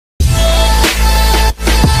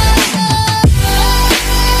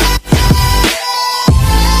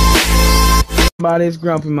It's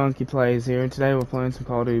Grumpy Monkey Plays here, and today we're playing some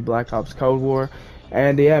Call of Duty Black Ops Cold War.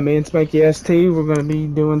 And yeah, me and Spanky ST, we're gonna be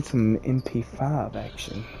doing some MP5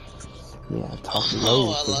 action. Yeah, talk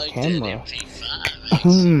low for the camera.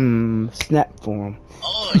 Snap for him.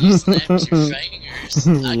 Oh, you snapped your fingers.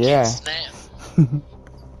 I Yeah. can't snap.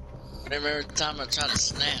 Remember every time I try to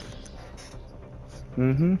snap.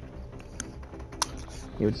 It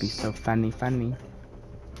would be so funny.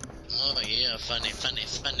 Oh yeah, funny.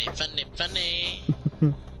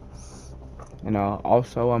 And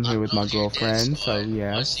also I'm here with my girlfriend, so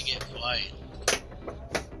yeah. Why she get quiet?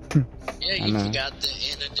 Yeah, you forgot to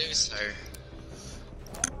introduce her.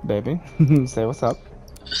 Baby, say what's up.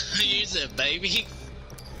 You said baby?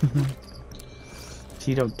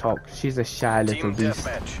 She don't talk. She's a shy little beast.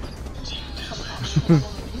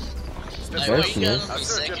 There she is.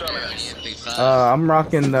 I'm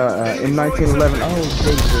rocking the in 1911. Oh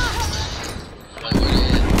Jesus!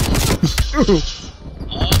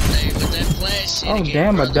 Oh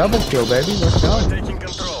damn! A double kill, baby. Let's go.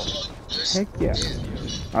 Heck yeah!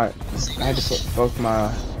 All right, I had to put both my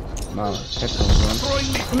headphones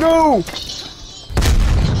on. No!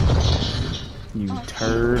 You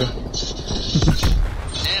turd. Damn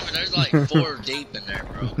it! There's like 4 deep in there,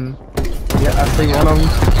 bro. Yeah, I see one of them.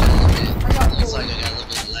 Looks like I got a little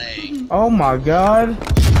bit lag. Oh my god!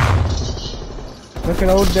 Look at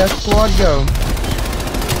old Death Squad go!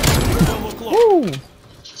 Woo!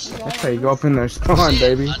 That's how you go up in their spawn,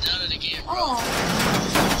 baby. I done it again, bro.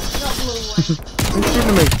 You're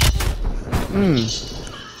shooting me.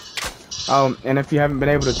 And if you haven't been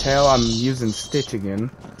able to tell, I'm using Stitch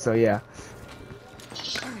again. So yeah.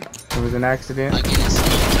 It was an accident. I get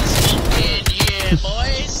smoking, yeah,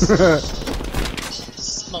 boys.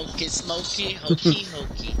 Smoky, hokey.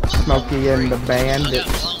 Smokey and the Bandit.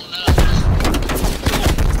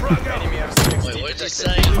 Wait, what did you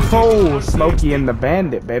say? Oh, Smokey and the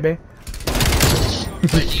Bandit, baby.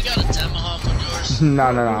 Wait, you got a tomahawk on yours? No,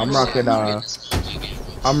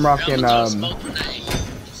 I'm rocking,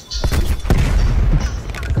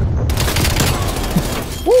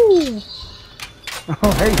 Woo!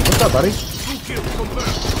 Oh, hey, what's up, buddy?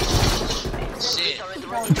 Shit.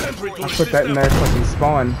 I put that in there so I can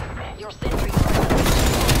spawn.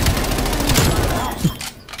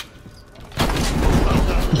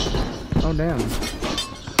 Oh, damn.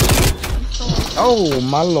 Oh,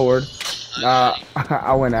 my lord.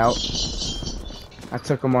 I went out. I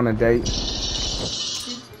took him on a date.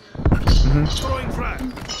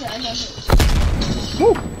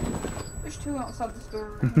 Woo! There's 2 outside the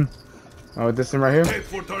store. Oh, this one right here? Head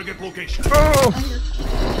for target location. Oh!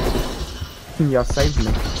 Y'all saved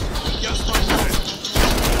me.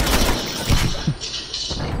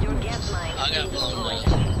 I got blown.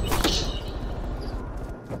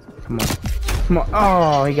 Come on.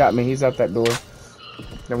 Oh, he got me. He's out that door.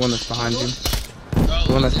 That one that's behind you.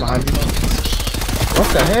 The one that's behind you. What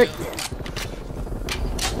the heck?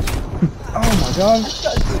 Oh my god.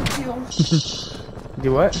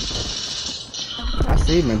 Do what? I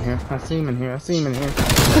see him in here.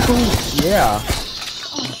 Yeah.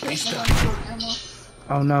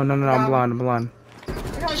 Oh no, I'm blind.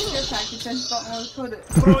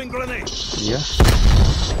 Throwing grenade. Yeah.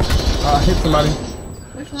 Hit somebody.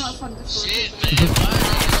 Shit,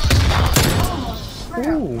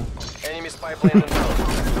 man. Ooh. Enemy spy plane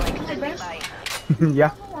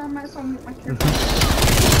Yeah.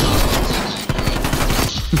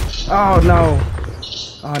 Oh no.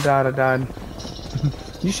 Oh, I died.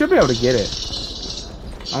 You should be able to get it.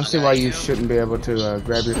 I don't see why you shouldn't be able to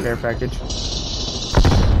grab your care package.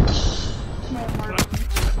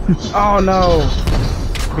 Oh no!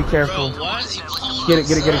 Be careful. Get it.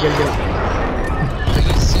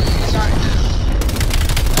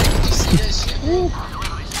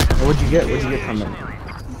 What'd you get from it?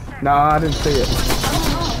 No, I didn't see it.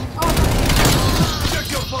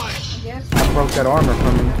 I broke that armor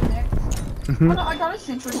from him. I got a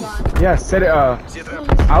sentry gun. Yeah, set it,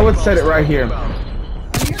 I would set it right here.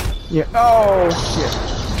 Yeah, oh shit.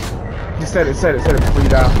 You set it before you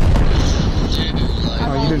die.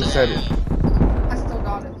 Oh, you didn't set it. I still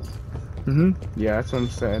got it. Yeah, that's what I'm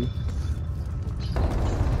saying.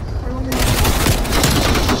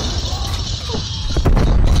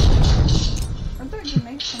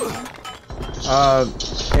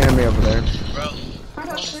 Enemy over there.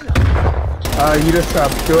 You just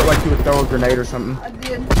do it like you would throw a grenade or something. I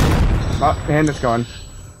did. Oh, and it's gone.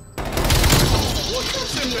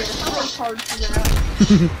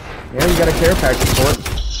 Yeah, you got a care package for it.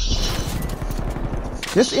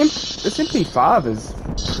 This MP5 is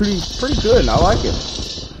pretty good, and I like it.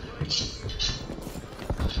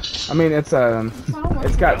 I mean, it's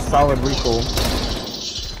got solid recoil.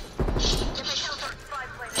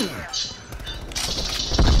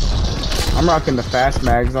 I'm rocking the fast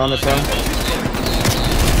mags on it though.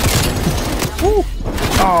 Woo!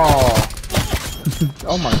 Oh!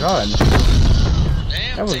 Oh my god.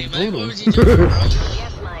 Damn, That was teammate, brutal. what was you doing, bro?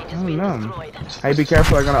 I don't know. Hey, be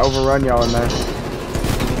careful, they're gonna overrun y'all in there.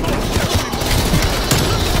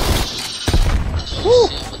 Woo!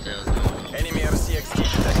 Enemy RCXD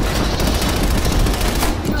detected.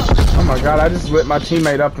 Oh my god, I just lit my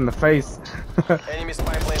teammate up in the face. Enemy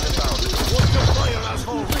spy plane inbound. What's your fire,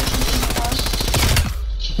 asshole?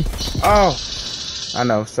 Oh! I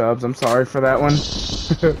know, subs, I'm sorry for that one.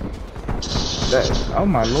 Oh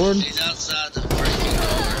my lord. He's outside the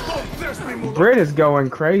freaking door. Brit is going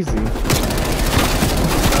crazy.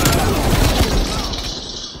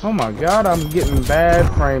 Oh my god, I'm getting bad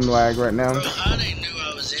frame lag right now. Bro, I didn't know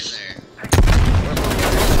I was in there.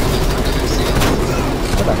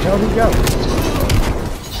 Where the hell did he go?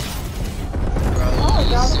 Bro, Oh, are you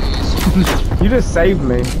God. serious? You just saved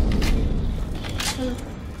me.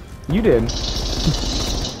 You did.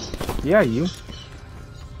 Yeah, you.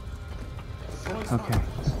 Okay.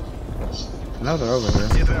 I know they're over here.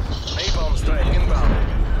 A-bomb strike inbound.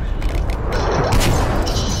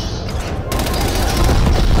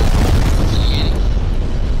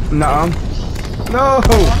 Nuh-uh. No! Or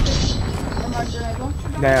my grenade launcher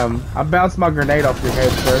down. Damn, I bounced my grenade off your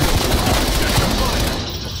head, sir.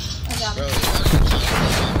 I got Bro, it.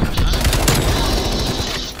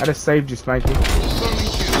 I just saved you, Spanky. I'm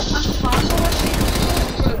fine with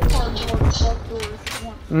it. Put cardboard block doors if you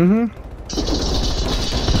want. Mm-hmm.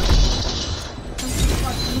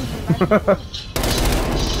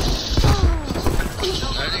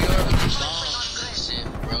 where do you go with the bombs and shit,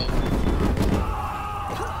 bro?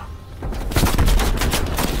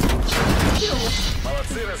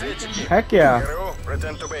 Heck yeah. Hero,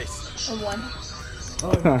 return to base. A 1.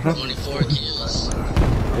 24 kills.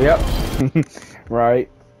 Yep. Right.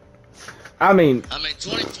 I mean,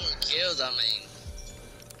 24 kills,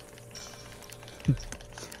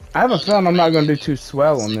 I have a feeling I'm not gonna do too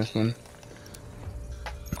swell on this one.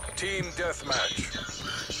 Team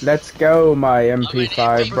deathmatch. Let's go, my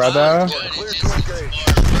MP5 brother. Clear to engage.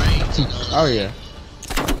 Oh yeah.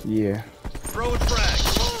 Yeah. Throw it frag.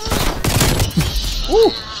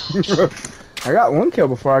 Woo! I got one kill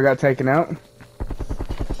before I got taken out.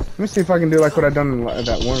 Let me see if I can do like what I done in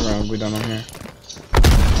that one round we done on here.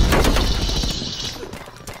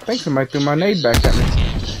 I think somebody threw my nade back at me.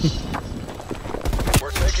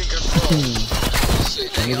 We're taking control.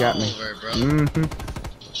 He got me. Over, bro. Mm-hmm.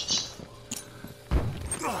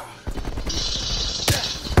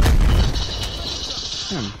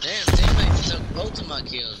 Damn, teammates took both of my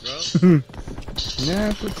kills, bro. Yeah,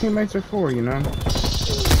 that's what teammates are for, you know.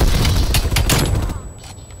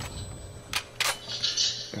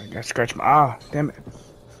 I gotta scratch my damn it.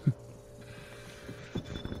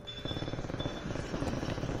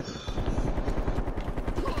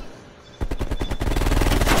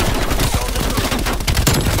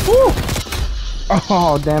 Woo!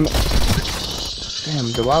 Oh, damn it.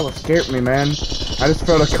 Damn, Delilah scared me, man. I just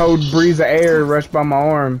felt a cold breeze of air rush by my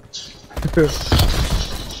arm.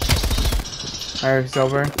 Alright,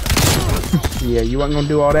 Silver. Yeah, you wasn't gonna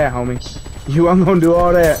do all that, homie. You wasn't gonna do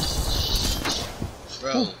all that.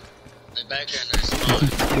 Bro, they back here in their spawn.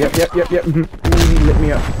 Yep. He lit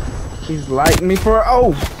me up. He's lighting me for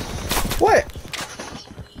oh! What?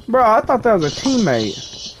 Bro, I thought that was a teammate.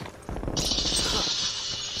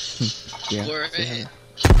 Yeah. Where at?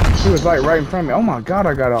 He was like right in front of me. Oh my god,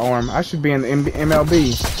 I got an arm. I should be in the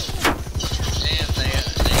MLB. Damn, they in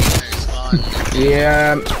their spawn.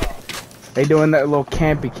 Yeah. They doing that little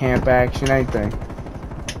campy camp action, ain't they?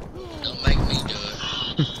 Don't make me do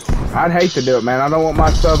it. I'd hate to do it, man. I don't want my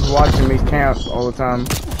subs watching me camp all the time.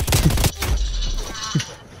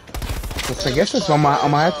 So I guess that's what I'm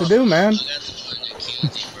gonna have to do, man. I got the one that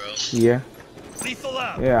killed you, bro. Yeah. Lethal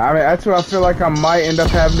out. Yeah, I mean, that's what I feel like I might end up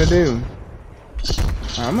having to do.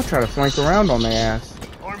 I'm gonna try to flank around on their ass.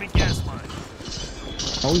 Army gas line.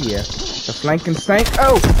 Oh yeah, the flanking stank.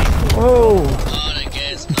 Oh, oh, Oh, that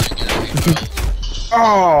gas might get me, bro.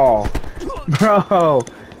 oh, bro.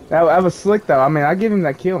 That was slick though. I mean, I give him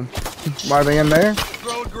that kill. Why are they in there?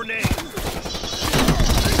 Throw a grenade.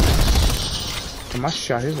 I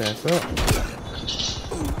shot his ass up.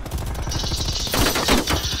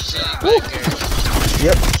 Shit, back here.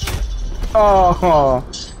 Yep. Oh,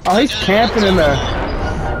 oh, he's camping in the.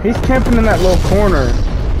 He's camping in that little corner.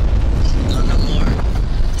 No, no more.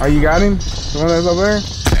 Oh, you got him? The one that's over there?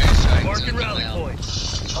 Airstrike Marking took me rally out. point.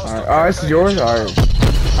 Alright. Oh, this is yours? Alright.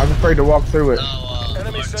 I was afraid to walk through it. No,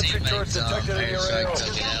 Enemy sentry turret teammates detected in your airstrike AO.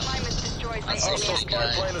 took it out. I see Hostile one spy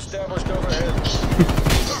guy. plane established overhead.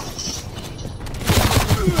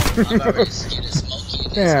 I'm about ready to get a smoky in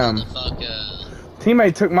this Damn. motherfucker.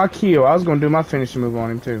 Teammate took my kill. I was gonna do my finishing move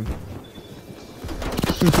on him too. Enemy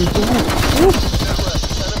attack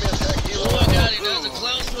Oh helo. my god, he does a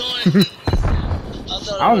close one.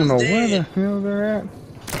 I don't know where the hell they're at.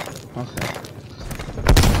 Okay.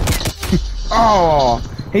 Oh,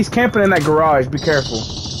 he's camping in that garage. Be careful.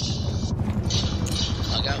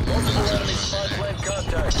 I got Multiple enemy spy plane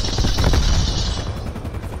contact.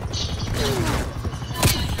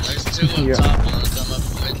 There's two up Yeah. top. You want to come up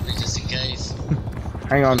with me just in case?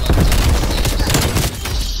 Hang on.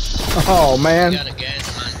 Oh We man. got a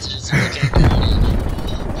gas line too, so we can't go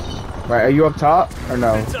in. Right, are you up top or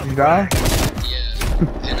no? Did you die? Yeah.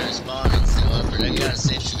 And there's spawning still up there. They got a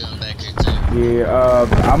sentry gun back here too.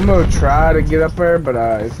 Yeah. I'm gonna try to get up there, but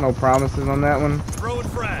it's no promises on that one. Throwing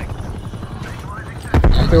frag.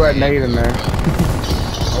 I threw that nade in there.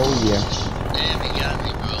 Oh yeah. Damn, he got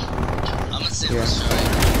me, bro. I'm gonna send Yeah. him straight.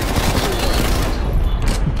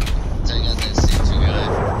 Take out that sentry gun.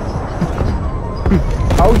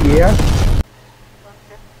 Oh yeah.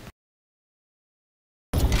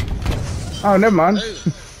 Oh, never mind.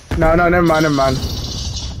 No, never mind.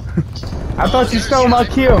 I thought you stole my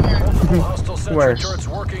kill. Multiple hostile sentry Where? turrets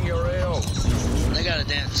working your AO. They got a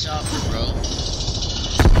damn chopper, bro.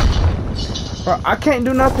 Bro, I can't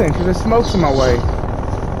do nothing because there's smokes in my way.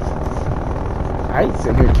 I hate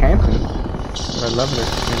sitting here camping, but I love it at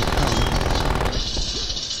the same time.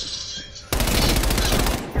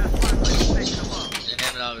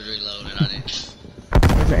 Damn it, I was reloading. I didn't.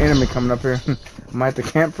 There's an enemy coming up here. I might have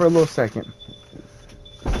to camp for a little second.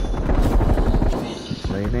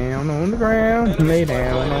 Lay down on the ground. Lay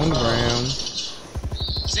down on the ground.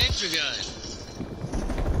 Sentry gun.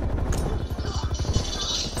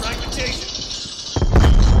 Fragmentation.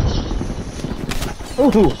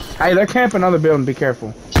 Ooh, hey, they're camping on the building. Be careful.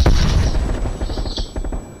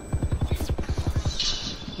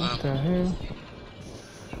 What the hell?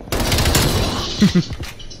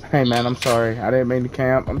 Hey man, I'm sorry. I didn't mean to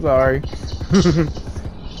camp. I'm sorry.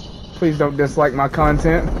 Please don't dislike my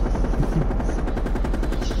content.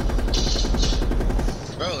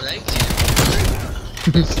 Bro, they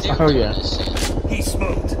can't. Oh yeah. He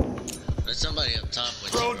smoked. There's somebody up top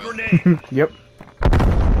with Throw a you, bro. grenade. Yep.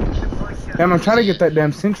 Damn, I'm trying to get that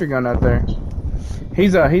damn sentry gun out there.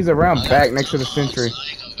 He's around back next to the sentry.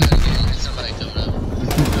 Somebody coming up.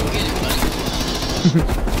 Go get it, buddy.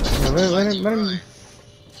 Yeah, let him.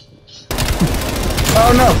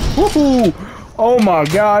 Oh no! Woohoo! Oh my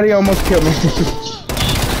god, he almost killed me.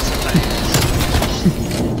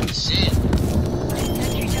 Shit.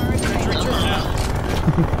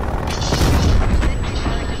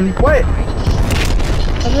 What?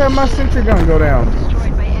 How did my sentry gun go down?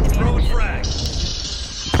 Throwing frag.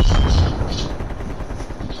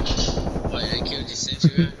 Wait, they killed your sentry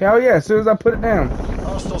gun? Hell yeah, as soon as I put it down.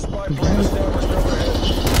 Hostile spy plane established overhead.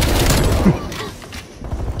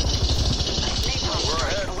 We're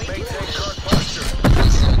ahead. Maintain current posture. They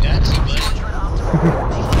still got you, buddy.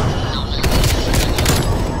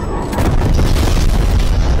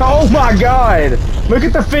 Oh my god! Look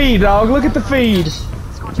at the feed, dog. Look at the feed.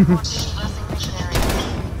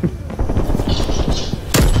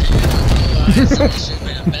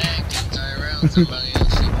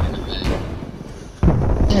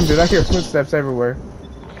 Damn, dude, I hear footsteps everywhere.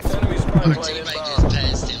 Enemy spy Our plane teammate inbound. just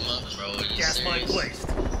passed him up, bro. Are you Gas mine serious? placed.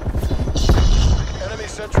 Enemy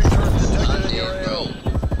sentry turret I detected in did, your bro. AO.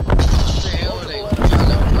 What the hell are they? I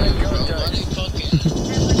don't play with, bro. Why they fucking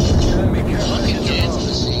gas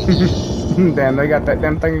machine? Damn, they got that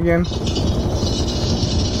damn thing again. You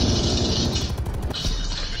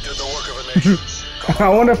did the work of a nation. I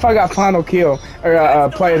wonder if I got final kill or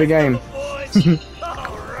play of the game.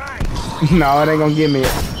 No, it ain't gonna give me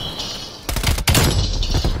it.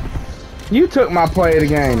 You took my play of the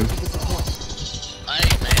game. Hey,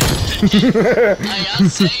 man. Hey, I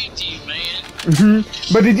saved you, man.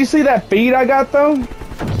 But did you see that feed I got though? Hell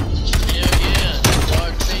yeah.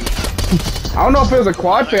 Quad feet. I don't know if it was a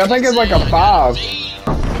quad feed. I think it was like a 5.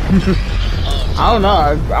 I don't know.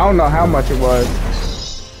 I don't know how much it was.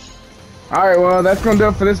 Alright, well, that's gonna do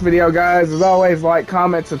it for this video, guys. As always, like,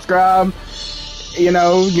 comment, subscribe. You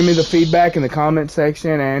know, give me the feedback in the comment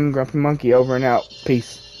section, and Grumpy Monkey over and out.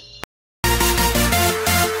 Peace.